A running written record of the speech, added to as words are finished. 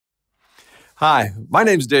Hi, my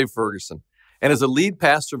name is Dave Ferguson, and as a lead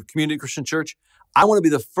pastor of Community Christian Church, I want to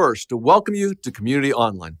be the first to welcome you to Community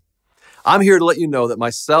Online. I'm here to let you know that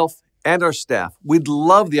myself and our staff, we'd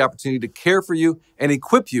love the opportunity to care for you and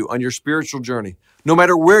equip you on your spiritual journey, no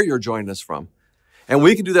matter where you're joining us from. And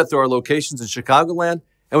we can do that through our locations in Chicagoland,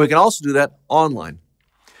 and we can also do that online.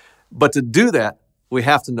 But to do that, we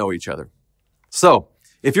have to know each other. So,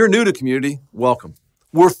 if you're new to Community, welcome.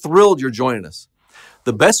 We're thrilled you're joining us.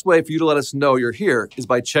 The best way for you to let us know you're here is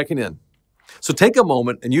by checking in. So take a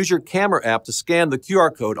moment and use your camera app to scan the QR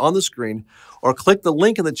code on the screen or click the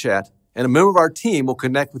link in the chat, and a member of our team will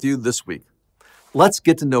connect with you this week. Let's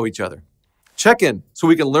get to know each other. Check in so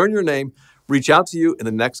we can learn your name, reach out to you in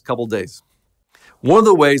the next couple days. One of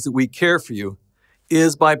the ways that we care for you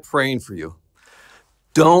is by praying for you.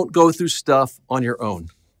 Don't go through stuff on your own.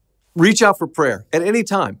 Reach out for prayer at any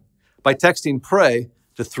time by texting PRAY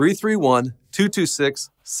to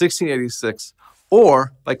 331-226-1686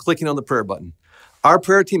 or by clicking on the prayer button. Our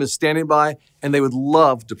prayer team is standing by and they would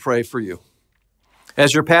love to pray for you.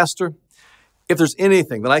 As your pastor, if there's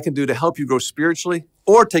anything that I can do to help you grow spiritually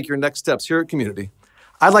or take your next steps here at Community,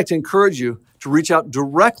 I'd like to encourage you to reach out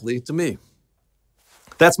directly to me.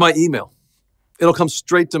 That's my email. It'll come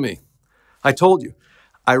straight to me. I told you,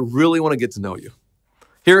 I really want to get to know you.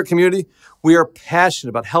 Here at Community, we are passionate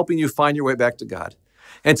about helping you find your way back to God.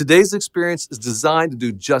 And today's experience is designed to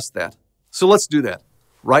do just that. So let's do that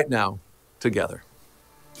right now together.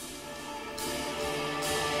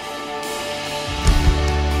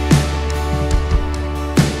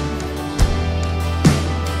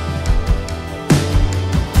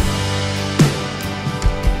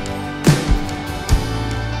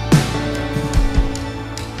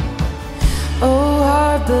 Oh,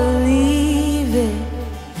 heart, believe it.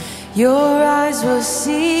 Your eyes will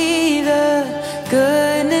see the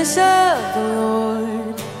goodness of the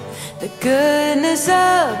Lord, the goodness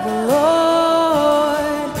of the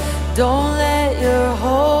Lord. Don't let your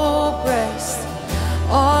hope rest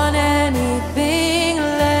on anything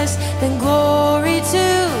less than glory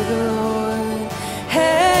to the Lord.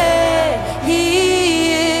 Hey,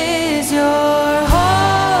 He is your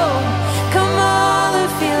home. Come on,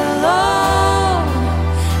 and feel alone.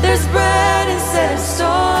 There's bread instead of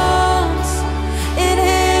stones in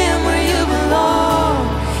Him where you belong.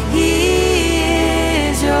 He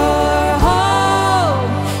is your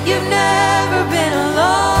home. You've never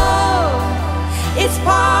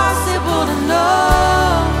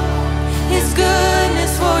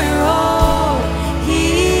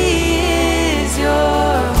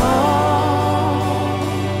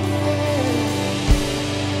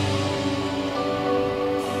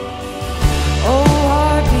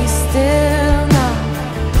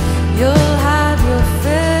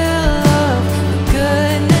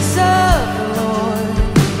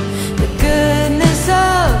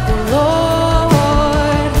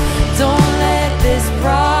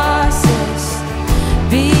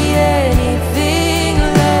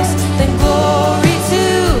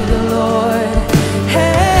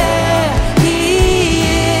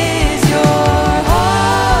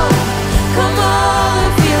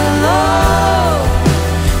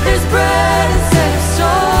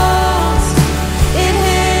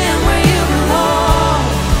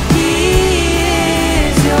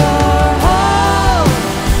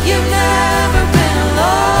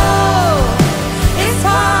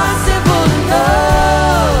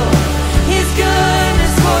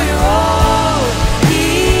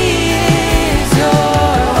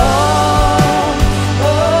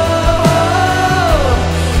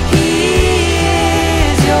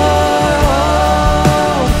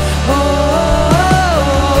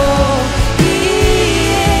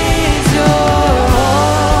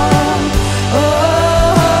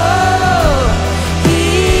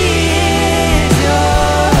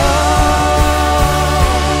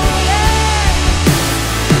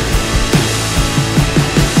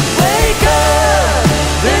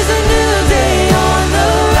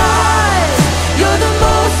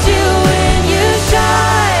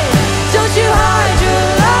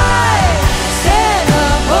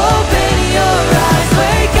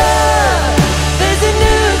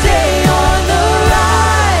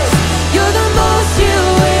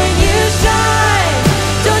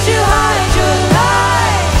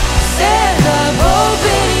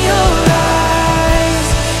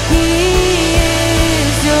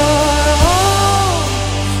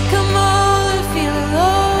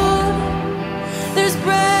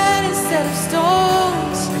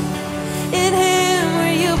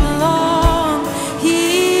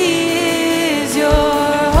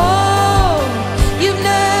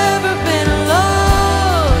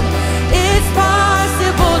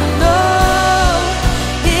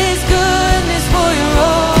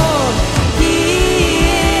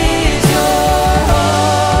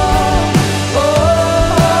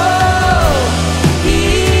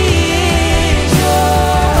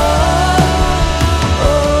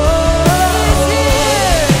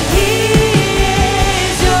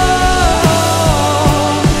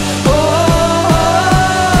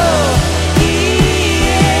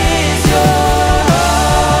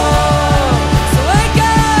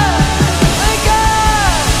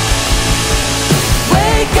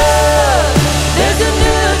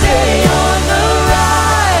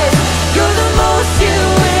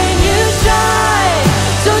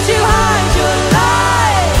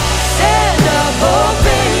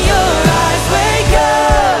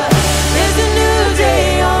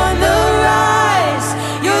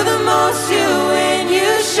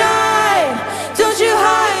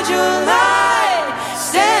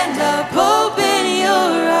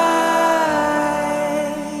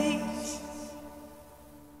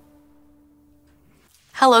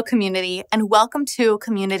Hello, community, and welcome to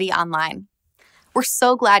Community Online. We're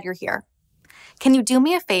so glad you're here. Can you do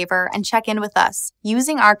me a favor and check in with us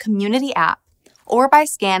using our community app or by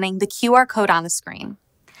scanning the QR code on the screen?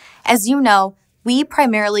 As you know, we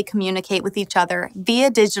primarily communicate with each other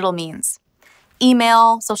via digital means: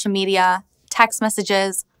 email, social media, text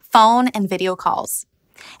messages, phone, and video calls.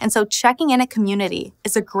 And so checking in at community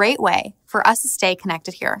is a great way for us to stay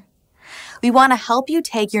connected here. We want to help you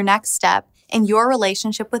take your next step in your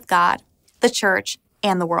relationship with God, the church,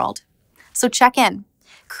 and the world. So check in,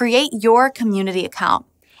 create your community account,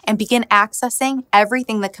 and begin accessing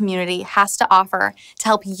everything the community has to offer to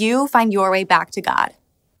help you find your way back to God.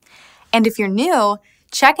 And if you're new,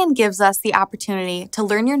 check-in gives us the opportunity to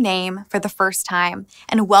learn your name for the first time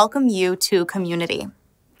and welcome you to community.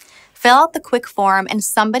 Fill out the quick form and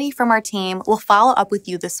somebody from our team will follow up with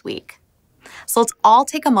you this week. So let's all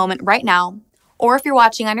take a moment right now, or if you're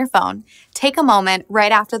watching on your phone, take a moment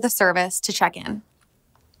right after the service to check in.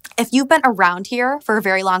 If you've been around here for a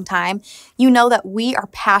very long time, you know that we are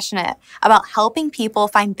passionate about helping people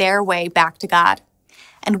find their way back to God.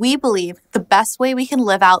 And we believe the best way we can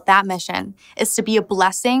live out that mission is to be a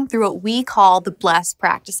blessing through what we call the blessed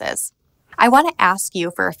practices. I want to ask you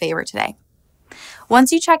for a favor today.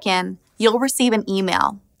 Once you check in, you'll receive an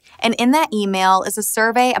email. And in that email is a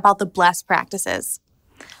survey about the blessed practices.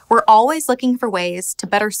 We're always looking for ways to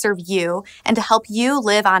better serve you and to help you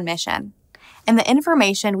live on mission. And the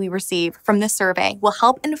information we receive from this survey will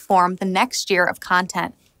help inform the next year of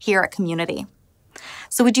content here at Community.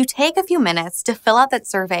 So would you take a few minutes to fill out that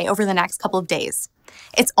survey over the next couple of days?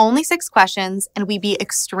 It's only 6 questions, and we'd be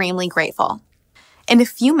extremely grateful. In a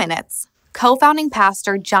few minutes, co-founding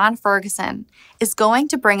Pastor Jon Ferguson is going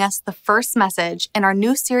to bring us the first message in our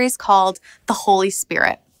new series called The Holy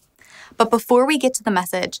Spirit. But before we get to the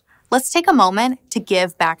message, let's take a moment to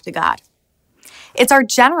give back to God. It's our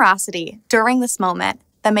generosity during this moment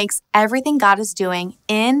that makes everything God is doing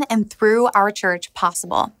in and through our church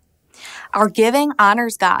possible. Our giving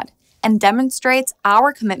honors God and demonstrates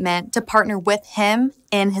our commitment to partner with Him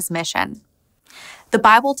in His mission. The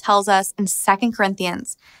Bible tells us in 2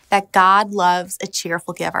 Corinthians that God loves a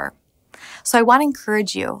cheerful giver. So I want to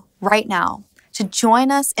encourage you right now to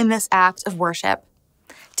join us in this act of worship,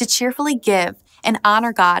 to cheerfully give and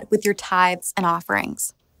honor God with your tithes and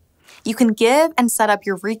offerings. You can give and set up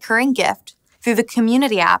your recurring gift through the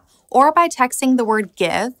Community app or by texting the word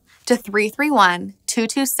GIVE to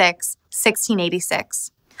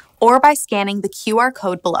 331-226-1686 or by scanning the QR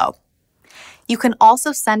code below. You can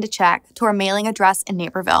also send a check to our mailing address in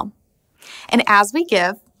Naperville. And as we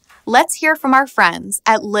give, let's hear from our friends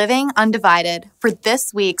at Living Undivided for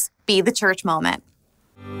this week's Be the Church moment.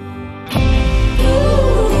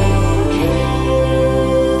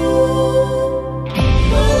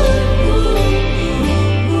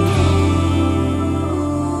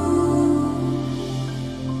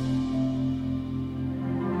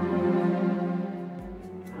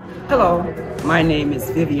 Hello, my name is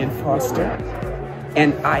Vivian Foster,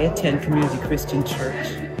 and I attend Community Christian Church.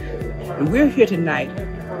 And we're here tonight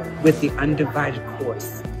with the Undivided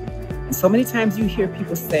course. And so many times you hear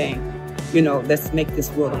people saying, let's make this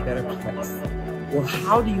world a better place. Well,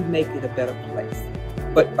 how do you make it a better place?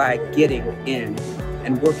 But by getting in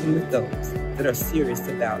and working with those that are serious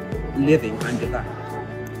about living undivided.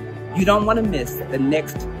 You don't want to miss the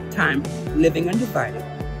next time Living Undivided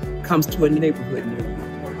comes to a neighborhood near you.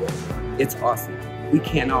 It's awesome. We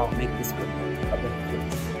can all make this world a better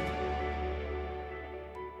place.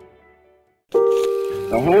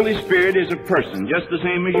 The Holy Spirit is a person, just the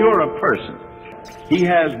same as you're a person. He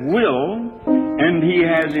has will, and He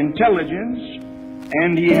has intelligence,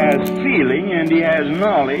 and He has feeling, and He has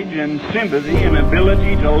knowledge and sympathy and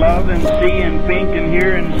ability to love and see and think and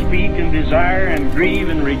hear and speak and desire and grieve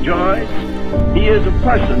and rejoice. He is a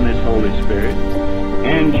person, this Holy Spirit.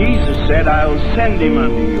 And Jesus said, I'll send Him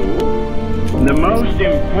unto you. The most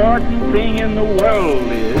important thing in the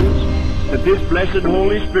world is that this blessed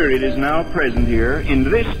Holy Spirit is now present here in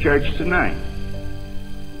this church tonight.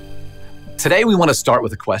 Today we want to start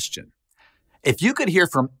with a question. If you could hear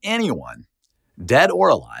from anyone, dead or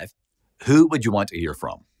alive, who would you want to hear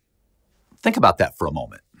from? Think about that for a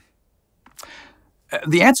moment.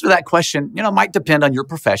 The answer to that question, might depend on your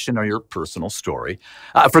profession or your personal story.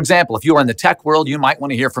 For example, if you are in the tech world, you might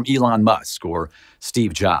want to hear from Elon Musk or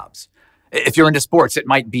Steve Jobs. If you're into sports, it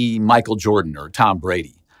might be Michael Jordan or Tom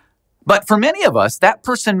Brady. But for many of us, that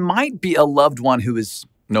person might be a loved one who is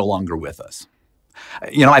no longer with us. I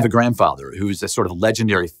have a grandfather who's a sort of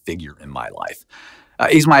legendary figure in my life.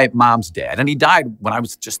 He's my mom's dad, and he died when I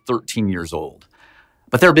was just 13 years old.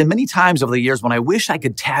 But there have been many times over the years when I wish I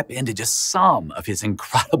could tap into just some of his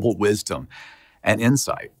incredible wisdom and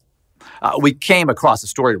insight. We came across a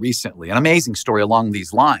story recently, an amazing story along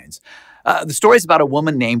these lines. The story is about a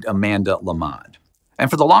woman named Amanda Lamond. And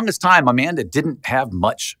for the longest time, Amanda didn't have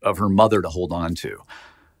much of her mother to hold on to.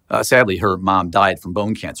 Sadly, her mom died from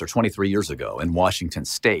bone cancer 23 years ago in Washington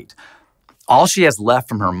State. All she has left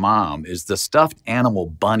from her mom is the stuffed animal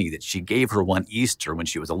bunny that she gave her one Easter when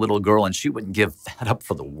she was a little girl, and she wouldn't give that up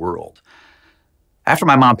for the world. After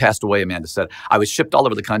my mom passed away, Amanda said, I was shipped all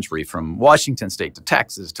over the country from Washington State to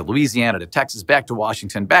Texas, to Louisiana, to Texas, back to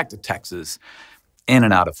Washington, back to Texas, in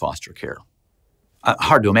and out of foster care.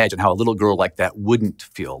 Hard to imagine how a little girl like that wouldn't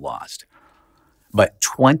feel lost. But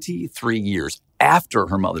 23 years after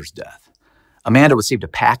her mother's death, Amanda received a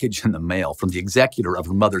package in the mail from the executor of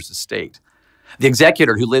her mother's estate. The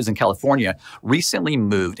executor, who lives in California, recently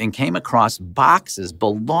moved and came across boxes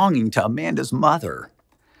belonging to Amanda's mother.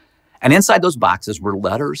 And inside those boxes were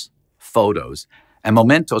letters, photos, and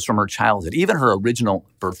mementos from her childhood, even her original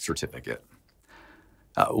birth certificate.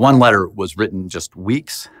 One letter was written just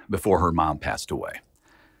weeks before her mom passed away.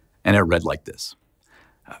 And it read like this.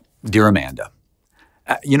 Dear Amanda,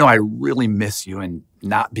 I really miss you and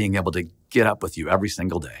not being able to get up with you every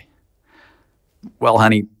single day. Well,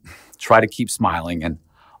 honey, try to keep smiling and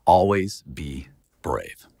always be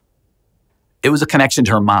brave. It was a connection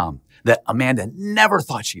to her mom that Amanda never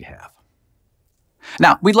thought she'd have.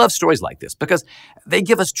 Now, we love stories like this because they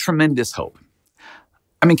give us tremendous hope.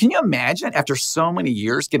 I mean, can you imagine after so many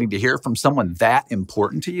years getting to hear from someone that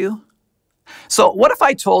important to you? So what if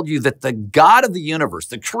I told you that the God of the universe,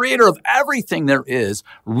 the creator of everything there is,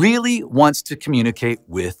 really wants to communicate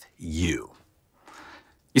with you?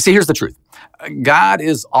 You see, here's the truth. God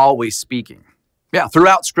is always speaking. Yeah,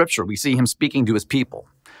 throughout Scripture, we see him speaking to his people.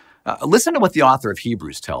 Listen to what the author of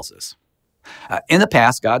Hebrews tells us. In the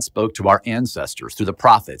past, God spoke to our ancestors through the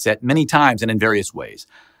prophets at many times and in various ways.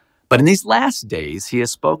 But in these last days, he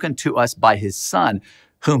has spoken to us by his Son,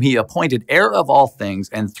 whom he appointed heir of all things,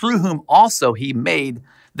 and through whom also he made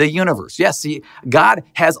the universe. Yes, see, God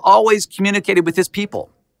has always communicated with his people.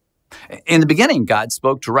 In the beginning, God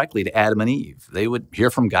spoke directly to Adam and Eve. They would hear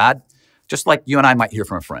from God just like you and I might hear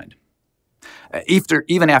from a friend.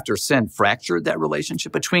 Even after sin fractured that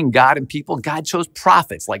relationship between God and people, God chose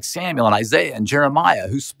prophets like Samuel and Isaiah and Jeremiah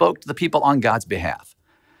who spoke to the people on God's behalf.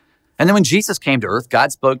 And then when Jesus came to earth,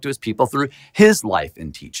 God spoke to his people through his life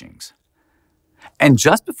and teachings. And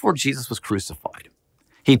just before Jesus was crucified,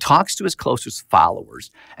 he talks to his closest followers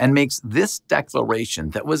and makes this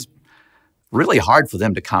declaration that was really hard for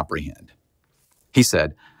them to comprehend. He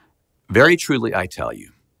said, "Very truly I tell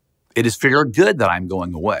you, it is for your good that I'm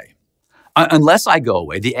going away. Unless I go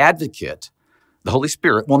away, the advocate, the Holy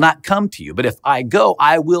Spirit, will not come to you. But if I go,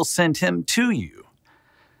 I will send him to you."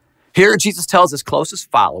 Here, Jesus tells his closest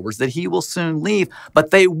followers that he will soon leave,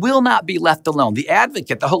 but they will not be left alone. The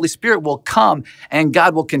advocate, the Holy Spirit, will come, and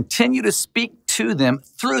God will continue to speak to them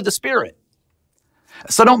through the Spirit.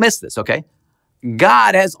 So don't miss this, okay?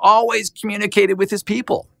 God has always communicated with his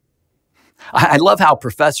people. I love how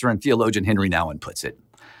professor and theologian Henry Nouwen puts it.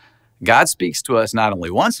 God speaks to us not only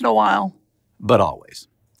once in a while, but always.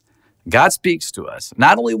 God speaks to us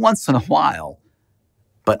not only once in a while,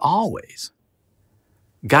 but always.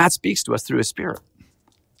 God speaks to us through his Spirit.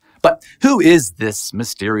 But who is this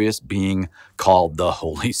mysterious being called the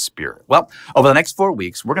Holy Spirit? Well, over the next 4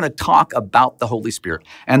 weeks, we're going to talk about the Holy Spirit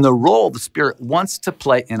and the role the Spirit wants to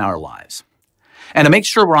play in our lives. And to make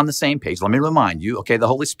sure we're on the same page, let me remind you, okay, the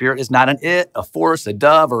Holy Spirit is not an it, a force, a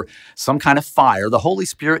dove, or some kind of fire. The Holy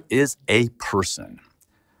Spirit is a person.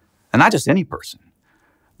 And not just any person.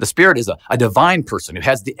 The Spirit is a divine person who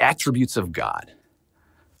has the attributes of God.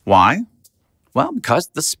 Why? Well, because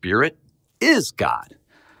the Spirit is God.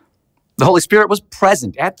 The Holy Spirit was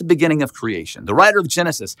present at the beginning of creation. The writer of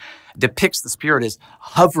Genesis depicts the Spirit as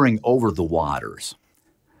hovering over the waters.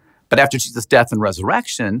 But after Jesus' death and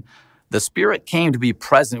resurrection, the Spirit came to be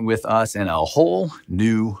present with us in a whole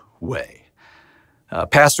new way.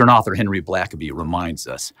 Pastor and author Henry Blackaby reminds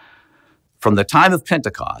us, from the time of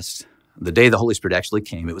Pentecost, the day the Holy Spirit actually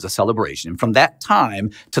came, it was a celebration. And from that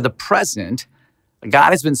time to the present,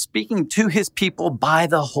 God has been speaking to his people by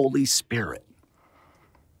the Holy Spirit.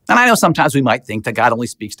 And I know sometimes we might think that God only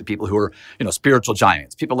speaks to people who are, spiritual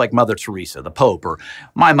giants, people like Mother Teresa, the Pope, or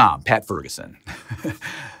my mom, Pat Ferguson.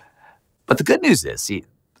 But the good news is,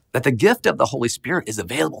 that the gift of the Holy Spirit is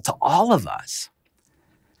available to all of us.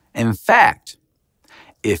 In fact,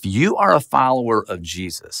 if you are a follower of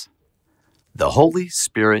Jesus, the Holy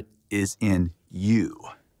Spirit is in you.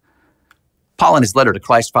 Paul, in his letter to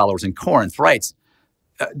Christ followers in Corinth, writes,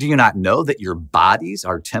 Do you not know that your bodies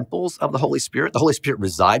are temples of the Holy Spirit? The Holy Spirit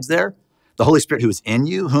resides there. The Holy Spirit who is in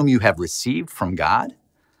you, whom you have received from God.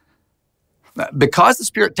 Because the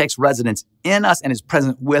Spirit takes residence in us and is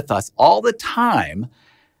present with us all the time,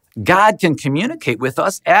 God can communicate with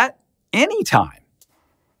us at any time.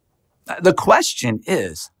 The question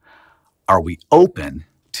is, are we open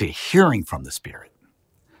to hearing from the Spirit?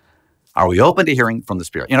 Are we open to hearing from the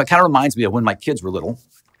Spirit? You know, it kind of reminds me of when my kids were little,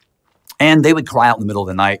 and they would cry out in the middle of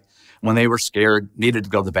the night when they were scared, needed to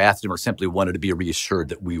go to the bathroom, or simply wanted to be reassured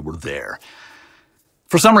that we were there.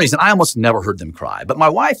 For some reason, I almost never heard them cry, but my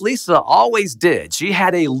wife, Lisa, always did. She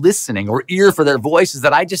had a listening or ear for their voices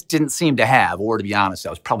that I just didn't seem to have, or to be honest, I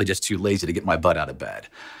was probably just too lazy to get my butt out of bed.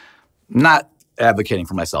 Not advocating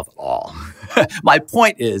for myself at all. My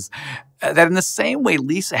point is that in the same way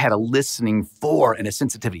Lisa had a listening for and a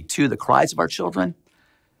sensitivity to the cries of our children,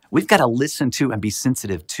 we've got to listen to and be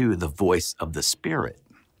sensitive to the voice of the Spirit.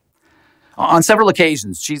 On several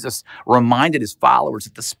occasions, Jesus reminded his followers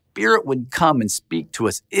that the Spirit would come and speak to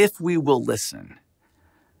us if we will listen.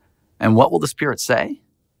 And what will the Spirit say?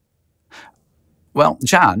 Well,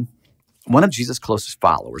 John, one of Jesus' closest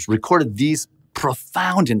followers, recorded these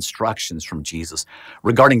profound instructions from Jesus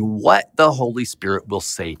regarding what the Holy Spirit will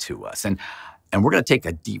say to us. And we're going to take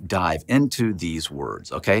a deep dive into these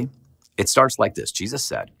words, okay? It starts like this. Jesus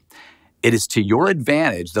said, "It is to your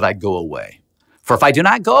advantage that I go away. For if I do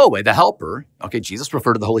not go away, the Helper," okay, Jesus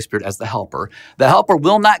referred to the Holy Spirit as the Helper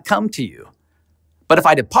will not come to you. But if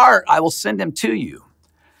I depart, I will send him to you.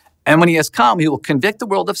 And when he has come, he will convict the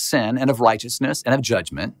world of sin and of righteousness and of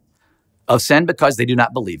judgment. Of sin because they do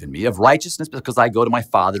not believe in me. Of righteousness because I go to my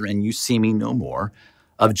Father and you see me no more.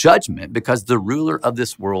 Of judgment because the ruler of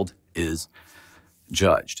this world is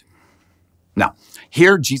judged. Now,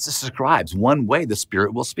 here Jesus describes one way the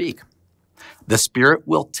Spirit will speak. The Spirit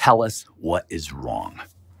will tell us what is wrong.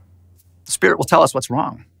 The Spirit will tell us what's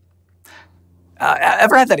wrong.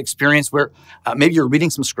 Ever had that experience where maybe you're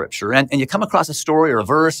reading some scripture and you come across a story or a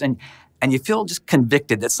verse and you feel just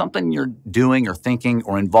convicted that something you're doing or thinking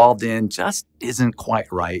or involved in just isn't quite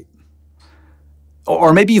right?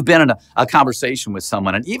 Or maybe you've been in a conversation with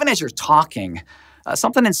someone, and even as you're talking,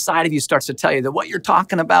 something inside of you starts to tell you that what you're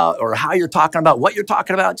talking about or how you're talking about what you're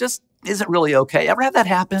talking about just isn't really okay. Ever had that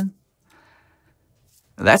happen?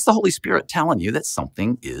 That's the Holy Spirit telling you that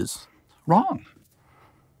something is wrong.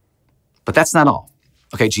 But that's not all.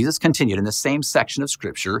 Okay, Jesus continued in the same section of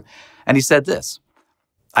Scripture, and he said this,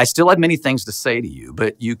 "I still have many things to say to you,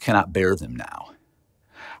 but you cannot bear them now.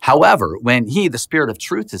 However, when he, the Spirit of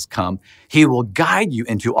truth, has come, he will guide you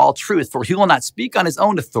into all truth, for he will not speak on his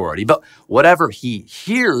own authority, but whatever he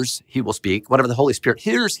hears, he will speak. Whatever the Holy Spirit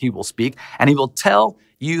hears, he will speak, and he will tell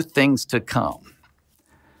you things to come."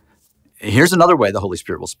 Here's another way the Holy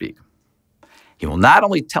Spirit will speak. He will not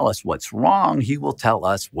only tell us what's wrong, he will tell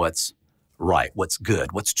us what's right, what's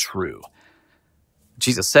good, what's true.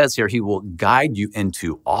 Jesus says here, he will guide you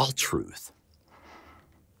into all truth.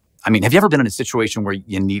 I mean, have you ever been in a situation where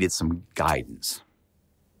you needed some guidance?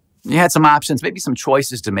 You had some options, maybe some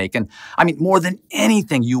choices to make. And I mean, more than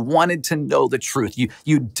anything, you wanted to know the truth.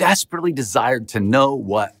 You desperately desired to know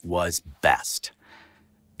what was best.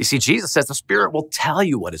 You see, Jesus says the Spirit will tell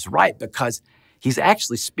you what is right because he's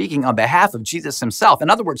actually speaking on behalf of Jesus himself. In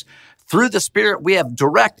other words, through the Spirit, we have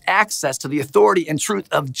direct access to the authority and truth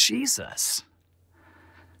of Jesus.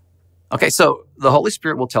 Okay, so the Holy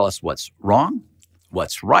Spirit will tell us what's wrong,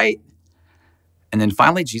 what's right. And then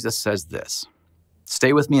finally, Jesus says this.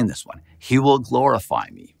 Stay with me in this one. He will glorify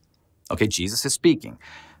me. Okay, Jesus is speaking.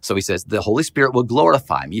 So he says, the Holy Spirit will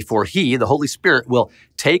glorify me, for he, the Holy Spirit, will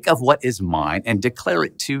take of what is mine and declare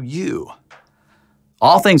it to you.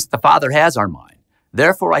 All things that the Father has are mine.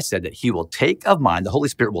 Therefore, I said that he will take of mine, the Holy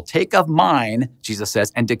Spirit will take of mine, Jesus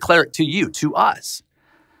says, and declare it to you, to us.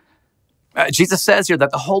 Jesus says here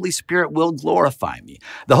that the Holy Spirit will glorify me.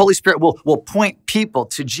 The Holy Spirit will point people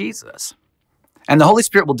to Jesus. And the Holy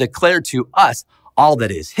Spirit will declare to us all that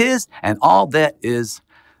is his and all that is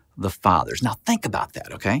the Father's. Now think about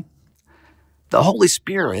that, okay? The Holy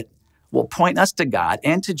Spirit will point us to God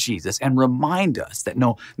and to Jesus and remind us that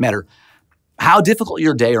no matter how difficult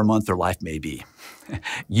your day or month or life may be,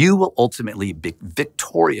 you will ultimately be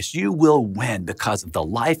victorious. You will win because of the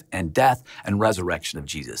life and death and resurrection of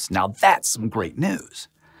Jesus. Now that's some great news.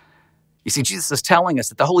 You see, Jesus is telling us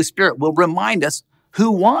that the Holy Spirit will remind us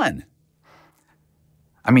who won.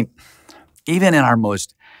 I mean, even in our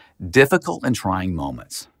most difficult and trying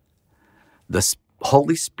moments, the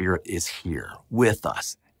Holy Spirit is here with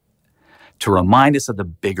us to remind us of the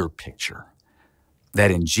bigger picture,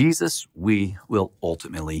 that in Jesus we will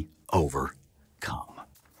ultimately overcome.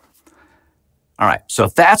 All right, so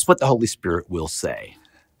if that's what the Holy Spirit will say,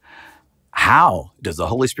 how does the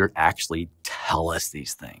Holy Spirit actually tell us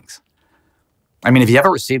these things? I mean, have you ever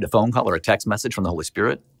received a phone call or a text message from the Holy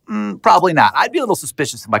Spirit? Probably not. I'd be a little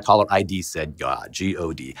suspicious if my caller ID said God,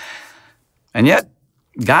 G-O-D. And yet,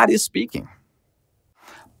 God is speaking.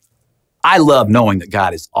 I love knowing that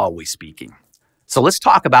God is always speaking. So let's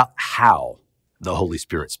talk about how the Holy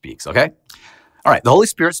Spirit speaks, okay? All right, the Holy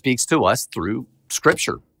Spirit speaks to us through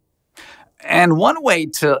Scripture. And one way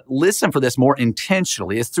to listen for this more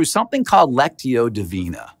intentionally is through something called Lectio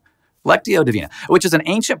Divina. Lectio Divina, which is an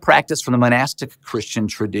ancient practice from the monastic Christian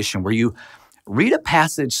tradition where you read a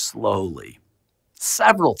passage slowly,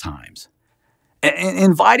 several times,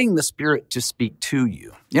 inviting the Spirit to speak to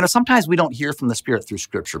you. You know, sometimes we don't hear from the Spirit through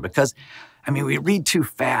Scripture because, we read too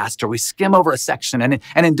fast or we skim over a section. And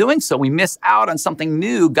in doing so, we miss out on something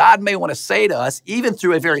new God may want to say to us, even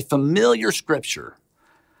through a very familiar Scripture.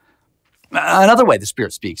 Another way the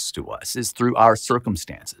Spirit speaks to us is through our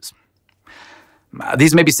circumstances.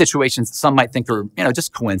 These may be situations that some might think are,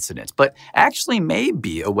 just coincidence, but actually may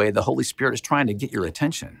be a way the Holy Spirit is trying to get your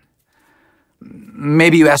attention.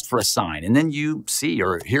 Maybe you asked for a sign, and then you see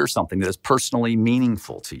or hear something that is personally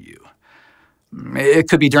meaningful to you. It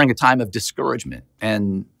could be during a time of discouragement,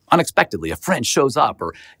 and unexpectedly a friend shows up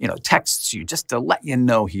or, texts you just to let you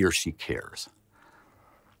know he or she cares.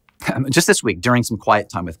 Just this week, during some quiet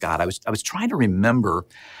time with God, I was trying to remember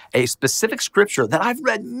a specific scripture that I've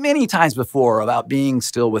read many times before about being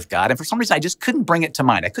still with God. And for some reason, I just couldn't bring it to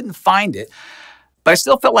mind. I couldn't find it. But I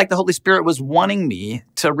still felt like the Holy Spirit was wanting me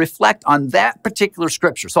to reflect on that particular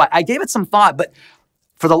scripture. So I gave it some thought, but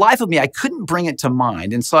for the life of me, I couldn't bring it to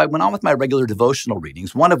mind. And so I went on with my regular devotional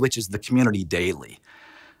readings, one of which is the Community Daily.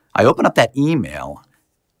 I opened up that email,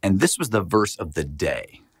 and this was the verse of the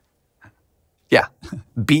day. Yeah,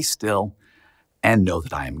 be still and know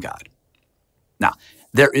that I am God. Now,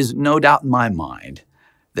 there is no doubt in my mind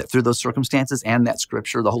that through those circumstances and that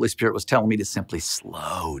scripture, the Holy Spirit was telling me to simply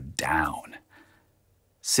slow down,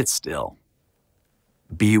 sit still,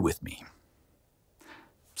 be with me.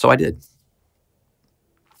 So I did.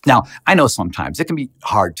 Now, I know sometimes it can be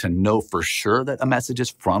hard to know for sure that a message is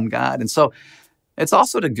from God. And so it's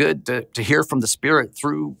also good to hear from the Spirit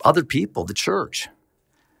through other people, the church.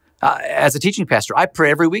 As a teaching pastor, I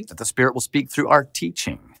pray every week that the Spirit will speak through our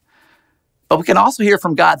teaching. But we can also hear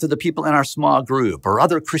from God through the people in our small group or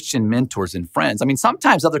other Christian mentors and friends.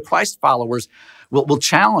 Sometimes other Christ followers will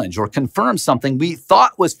challenge or confirm something we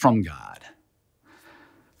thought was from God.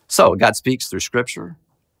 So God speaks through Scripture,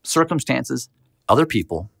 circumstances, other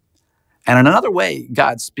people. And in another way,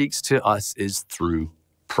 God speaks to us is through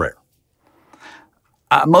prayer.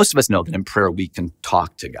 Most of us know that in prayer we can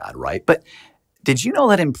talk to God, right? But did you know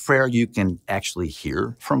that in prayer you can actually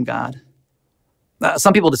hear from God?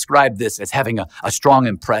 Some people describe this as having a strong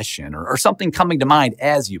impression or something coming to mind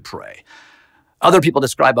as you pray. Other people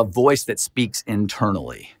describe a voice that speaks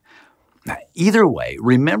internally. Now, either way,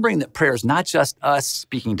 remembering that prayer is not just us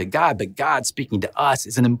speaking to God, but God speaking to us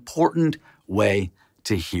is an important way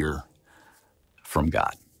to hear from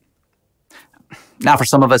God. Now, for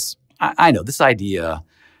some of us, I know this idea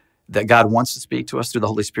that God wants to speak to us through the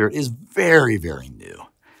Holy Spirit is very, very new.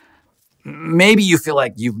 Maybe you feel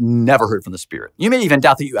like you've never heard from the Spirit. You may even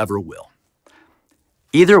doubt that you ever will.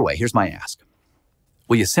 Either way, here's my ask.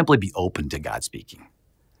 Will you simply be open to God speaking?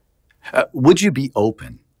 Would you be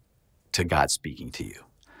open to God speaking to you?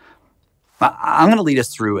 I'm going to lead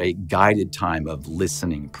us through a guided time of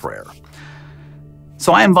listening prayer.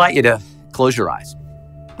 So I invite you to close your eyes,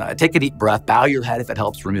 take a deep breath, bow your head if it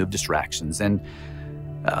helps remove distractions, and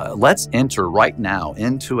let's enter right now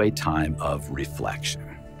into a time of reflection.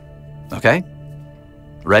 Okay?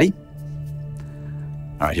 Ready?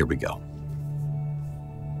 All right, here we go.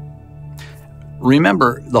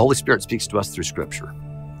 Remember, the Holy Spirit speaks to us through Scripture.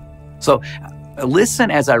 So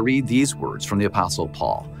listen as I read these words from the Apostle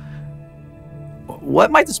Paul.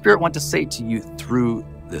 What might the Spirit want to say to you through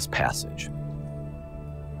this passage?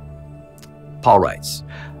 Paul writes,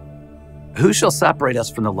 "Who shall separate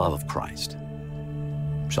us from the love of Christ?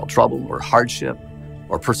 Shall trouble or hardship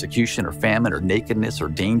or persecution or famine or nakedness or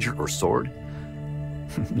danger or sword?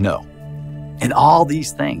 No. In all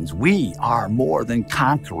these things, we are more than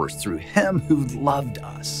conquerors through him who loved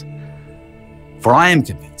us. For I am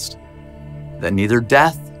convinced that neither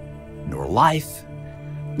death nor life,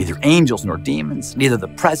 neither angels nor demons, neither the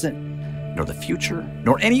present nor the future,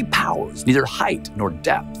 nor any powers, neither height nor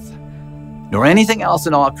depth, nor anything else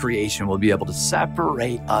in all creation will be able to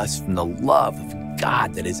separate us from the love of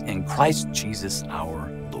God that is in Christ Jesus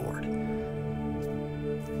our Lord."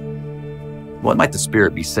 What might the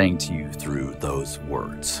Spirit be saying to you through those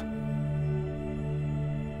words?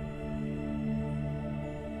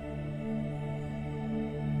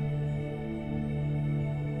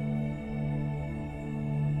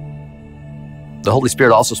 The Holy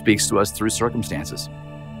Spirit also speaks to us through circumstances.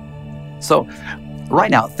 So right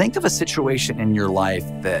now, think of a situation in your life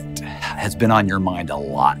that has been on your mind a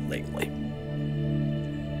lot lately.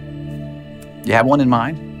 You have one in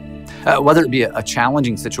mind? Whether it be a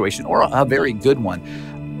challenging situation or a very good one,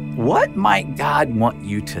 what might God want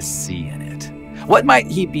you to see in it? What might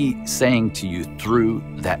He be saying to you through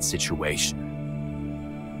that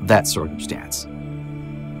situation, that circumstance?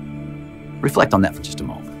 Reflect on that for just a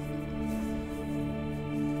moment.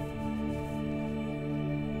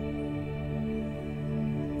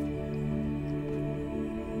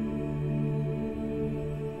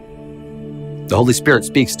 The Holy Spirit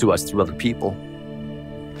speaks to us through other people.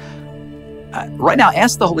 Right now,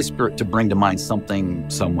 ask the Holy Spirit to bring to mind something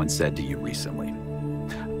someone said to you recently.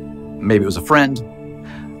 Maybe it was a friend.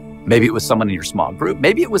 Maybe it was someone in your small group.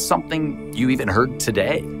 Maybe it was something you even heard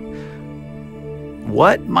today.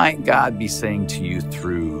 What might God be saying to you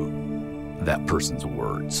through that person's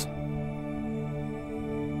words?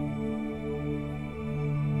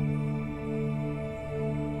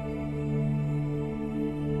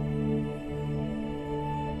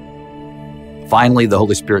 Finally, the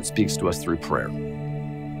Holy Spirit speaks to us through prayer.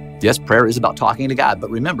 Yes, prayer is about talking to God, but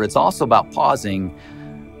remember, it's also about pausing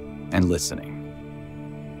and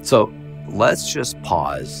listening. So let's just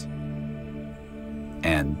pause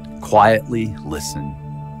and quietly listen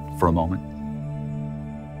for a moment.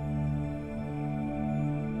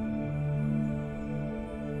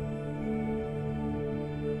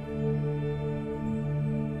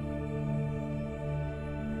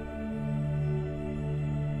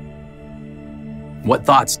 What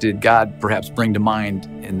thoughts did God perhaps bring to mind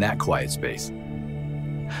in that quiet space?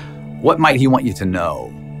 What might He want you to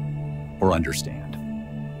know or understand?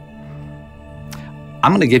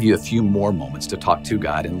 I'm going to give you a few more moments to talk to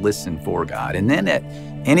God and listen for God. And then at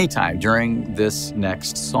any time during this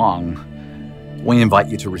next song, we invite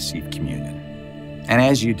you to receive communion. And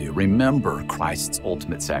as you do, remember Christ's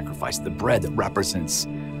ultimate sacrifice, the bread that represents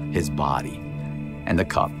His body and the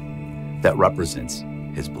cup that represents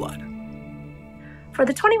His blood. For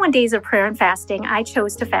the 21 days of prayer and fasting, I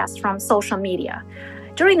chose to fast from social media.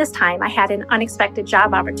 During this time, I had an unexpected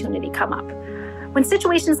job opportunity come up. When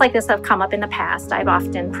situations like this have come up in the past, I've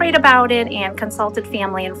often prayed about it and consulted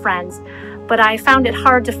family and friends, but I found it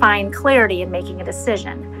hard to find clarity in making a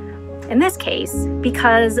decision. In this case,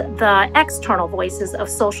 because the external voices of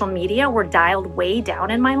social media were dialed way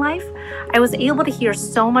down in my life, I was able to hear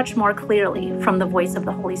so much more clearly from the voice of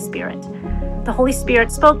the Holy Spirit. The Holy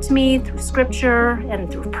Spirit spoke to me through scripture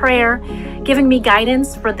and through prayer, giving me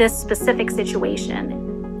guidance for this specific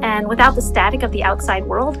situation. And without the static of the outside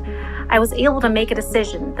world, I was able to make a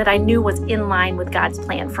decision that I knew was in line with God's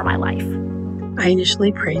plan for my life. I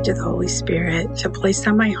initially prayed to the Holy Spirit to place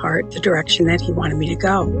on my heart the direction that He wanted me to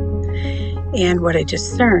go. And what I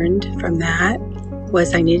discerned from that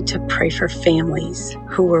was I needed to pray for families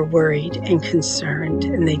who were worried and concerned,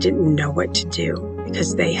 and they didn't know what to do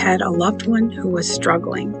because they had a loved one who was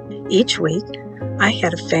struggling. Each week, I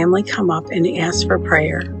had a family come up and ask for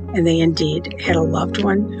prayer, and they indeed had a loved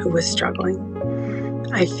one who was struggling.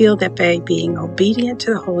 I feel that by being obedient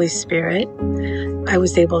to the Holy Spirit, I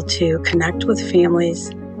was able to connect with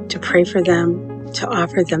families, to pray for them, to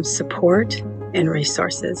offer them support and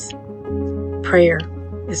resources. Prayer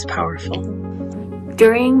is powerful.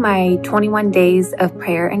 During my 21 days of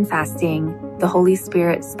prayer and fasting, the Holy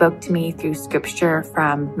Spirit spoke to me through scripture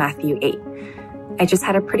from Matthew 8. I just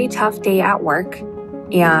had a pretty tough day at work,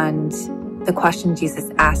 and the question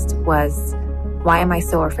Jesus asked was, "Why am I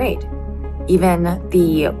so afraid?" Even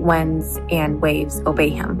the winds and waves obey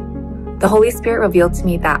Him. The Holy Spirit revealed to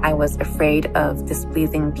me that I was afraid of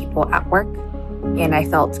displeasing people at work, and I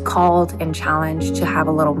felt called and challenged to have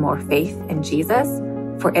a little more faith in Jesus,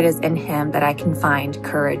 for it is in Him that I can find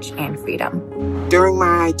courage and freedom. During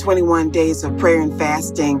my 21 days of prayer and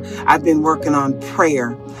fasting, I've been working on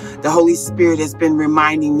prayer. The Holy Spirit has been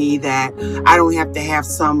reminding me that I don't have to have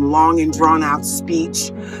some long and drawn out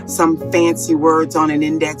speech, some fancy words on an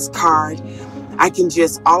index card.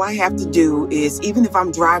 All I have to do is, even if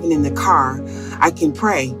I'm driving in the car, I can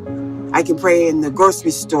pray. I can pray in the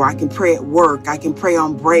grocery store. I can pray at work. I can pray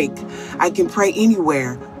on break. I can pray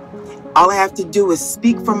anywhere. All I have to do is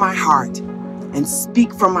speak from my heart, and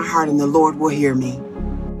speak from my heart, and the Lord will hear me.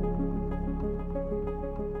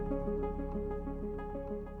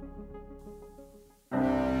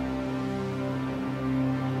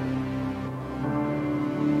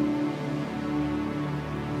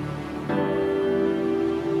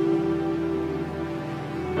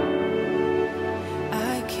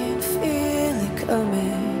 I can feel it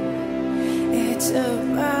coming. It's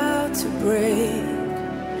about to break.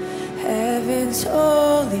 Heaven heaven's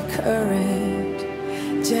holy current,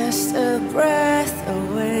 just a breath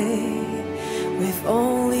away. We've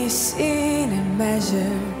only seen in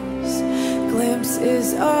measures,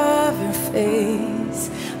 glimpses of your face,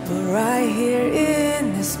 but right here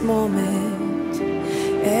in this moment,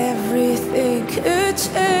 everything could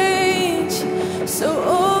change. So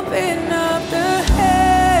open up the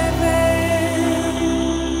heavens,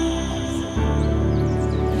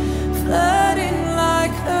 flooding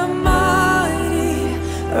like a mighty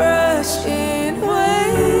rushing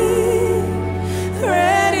wave,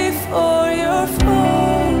 ready for your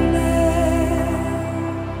fullness.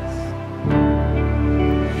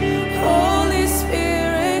 Holy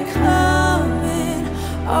Spirit, come in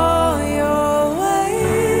all your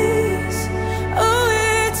ways. Oh,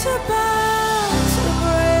 it's about to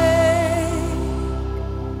break.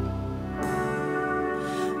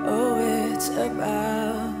 Oh, it's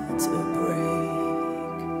about to break.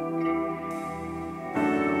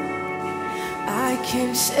 I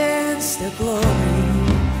can sense the glory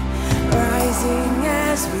rising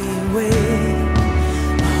as we wait.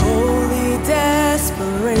 Holy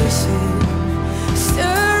desperation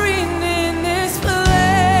stirring in this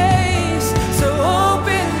place. So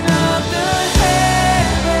open up the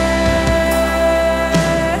heavens,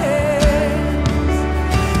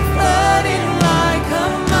 flooding like a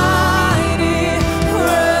mighty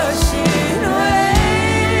rushing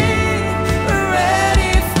wave,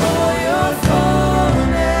 ready for your fullness.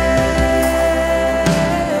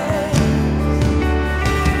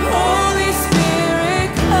 Holy Spirit,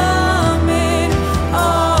 come in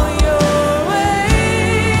all your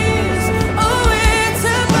ways. Oh, it's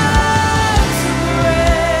about to break.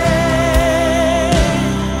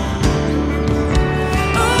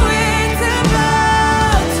 Oh, it's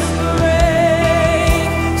about to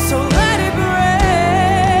break. So let it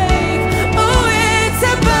break. Oh, it's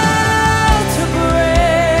about to break.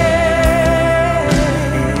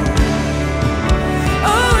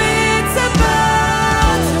 Oh, it's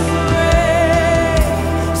about to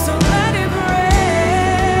break. So let it break.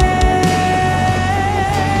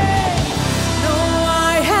 No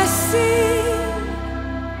eye has seen,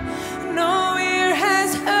 no ear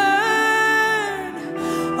has heard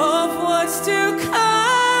of what's to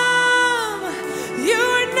come.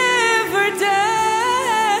 You're never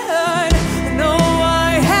done. No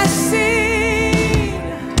eye has seen,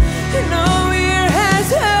 no ear has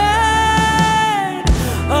heard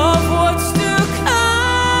of what's to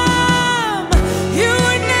come.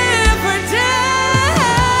 You're never done.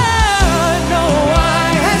 No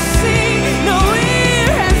eye has seen, no ear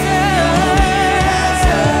has heard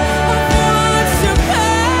of what's to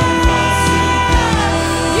come.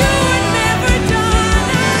 You're never done.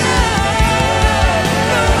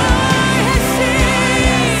 No eye has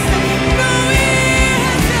seen, no ear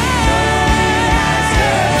has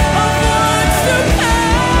heard of what's to come.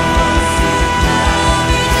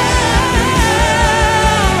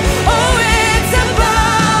 Oh, it's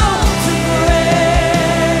about to break.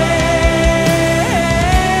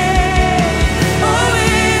 Oh,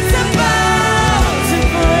 it's about to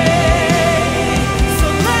break. So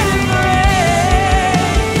let it break.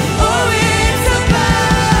 Oh, it's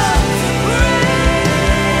about to break.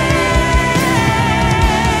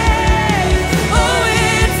 Oh,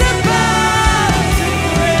 it's about to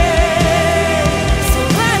break. So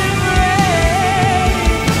let it break.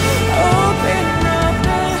 Open up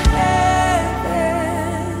the heavens,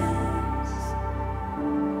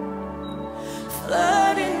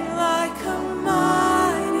 flooding like a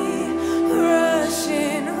mighty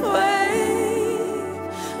rushing wave,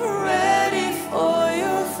 ready for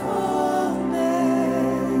your fullness.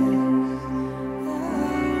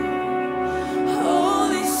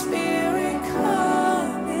 Holy Spirit,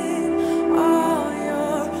 come in all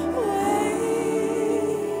your ways.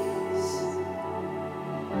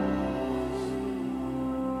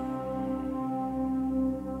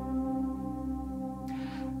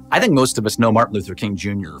 I think most of us know Martin Luther King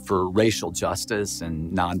Jr. for racial justice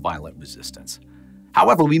and nonviolent resistance.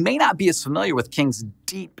 However, we may not be as familiar with King's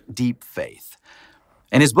deep, deep faith.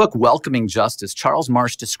 In his book, Welcoming Justice, Charles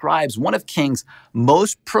Marsh describes one of King's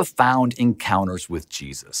most profound encounters with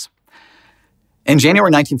Jesus. In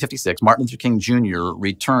January 1956, Martin Luther King Jr.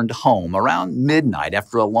 returned home around midnight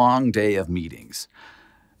after a long day of meetings.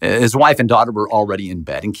 His wife and daughter were already in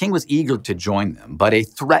bed, and King was eager to join them, but a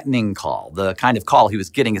threatening call, the kind of call he was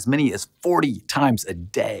getting as many as 40 times a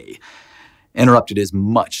day, interrupted his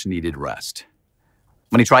much-needed rest.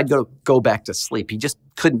 When he tried to go back to sleep, he just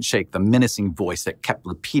couldn't shake the menacing voice that kept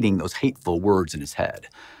repeating those hateful words in his head.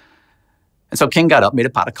 And so King got up, made a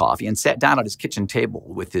pot of coffee, and sat down at his kitchen table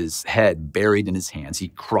with his head buried in his hands. He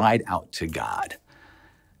cried out to God.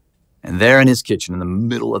 And there in his kitchen, in the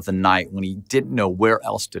middle of the night, when he didn't know where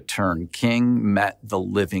else to turn, King met the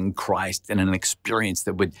living Christ in an experience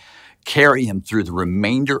that would carry him through the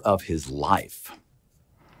remainder of his life.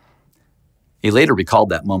 He later recalled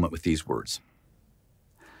that moment with these words: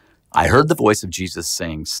 "I heard the voice of Jesus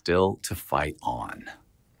saying, 'Still to fight on.'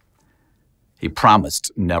 He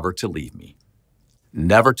promised never to leave me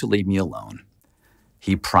alone.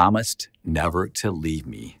 He promised never to leave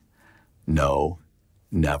me. No,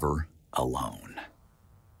 never alone."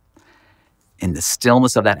 In the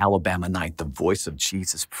stillness of that Alabama night, the voice of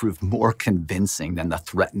Jesus proved more convincing than the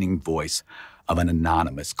threatening voice of an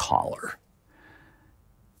anonymous caller.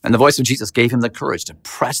 And the voice of Jesus gave him the courage to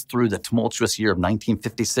press through the tumultuous year of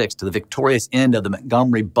 1956 to the victorious end of the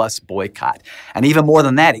Montgomery bus boycott. And even more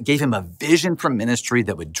than that, it gave him a vision for ministry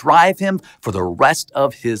that would drive him for the rest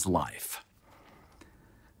of his life.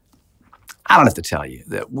 I don't have to tell you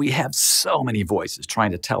that we have so many voices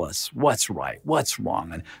trying to tell us what's right, what's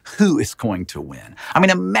wrong, and who is going to win. I mean,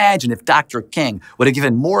 imagine if Dr. King would have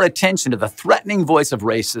given more attention to the threatening voice of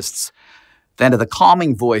racists than to the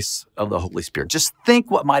calming voice of the Holy Spirit. Just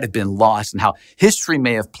think what might have been lost and how history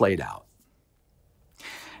may have played out.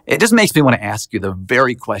 It just makes me want to ask you the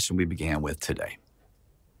very question we began with today.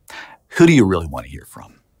 Who do you really want to hear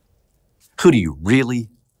from? Who do you really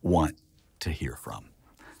want to hear from?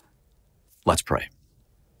 Let's pray.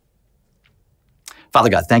 Father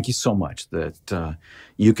God, thank you so much that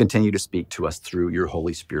you continue to speak to us through your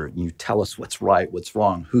Holy Spirit. And you tell us what's right, what's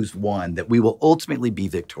wrong, who's won, that we will ultimately be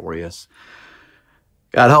victorious.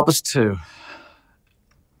 God, help us to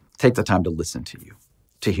take the time to listen to you,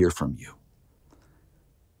 to hear from you.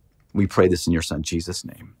 We pray this in your Son, Jesus'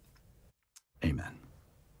 name. Amen.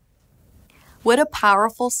 What a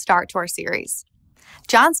powerful start to our series.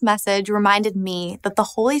 John's message reminded me that the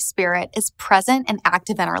Holy Spirit is present and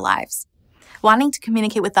active in our lives, wanting to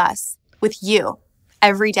communicate with us, with you,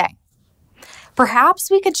 every day.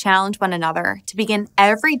 Perhaps we could challenge one another to begin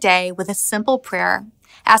every day with a simple prayer,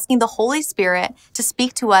 asking the Holy Spirit to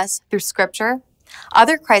speak to us through Scripture,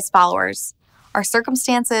 other Christ followers, our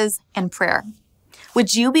circumstances, and prayer.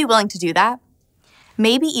 Would you be willing to do that?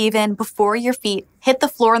 Maybe even before your feet hit the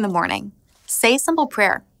floor in the morning, say a simple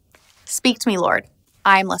prayer. Speak to me, Lord.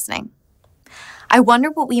 I'm listening. I wonder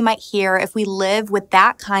what we might hear if we live with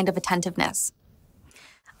that kind of attentiveness.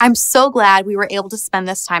 I'm so glad we were able to spend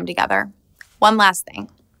this time together. One last thing.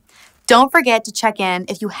 Don't forget to check in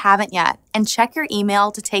if you haven't yet, and check your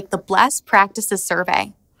email to take the Blessed Practices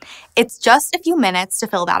survey. It's just a few minutes to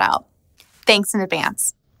fill that out. Thanks in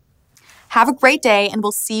advance. Have a great day, and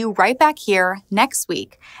we'll see you right back here next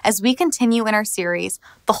week as we continue in our series,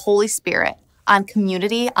 The Holy Spirit, on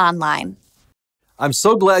Community Online. I'm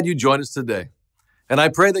so glad you joined us today, and I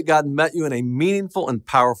pray that God met you in a meaningful and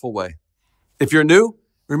powerful way. If you're new,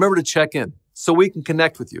 remember to check in so we can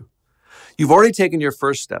connect with you. You've already taken your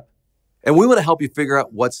first step, and we want to help you figure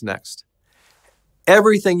out what's next.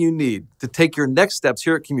 Everything you need to take your next steps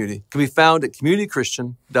here at Community can be found at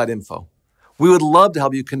communitychristian.info. We would love to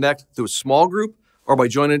help you connect through a small group or by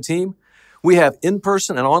joining a team. We have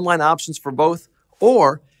in-person and online options for both,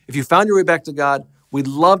 or if you found your way back to God, we'd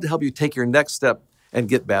love to help you take your next step and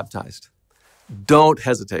get baptized. Don't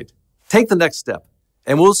hesitate. Take the next step,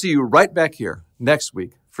 and we'll see you right back here next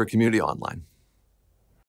week for Community Online.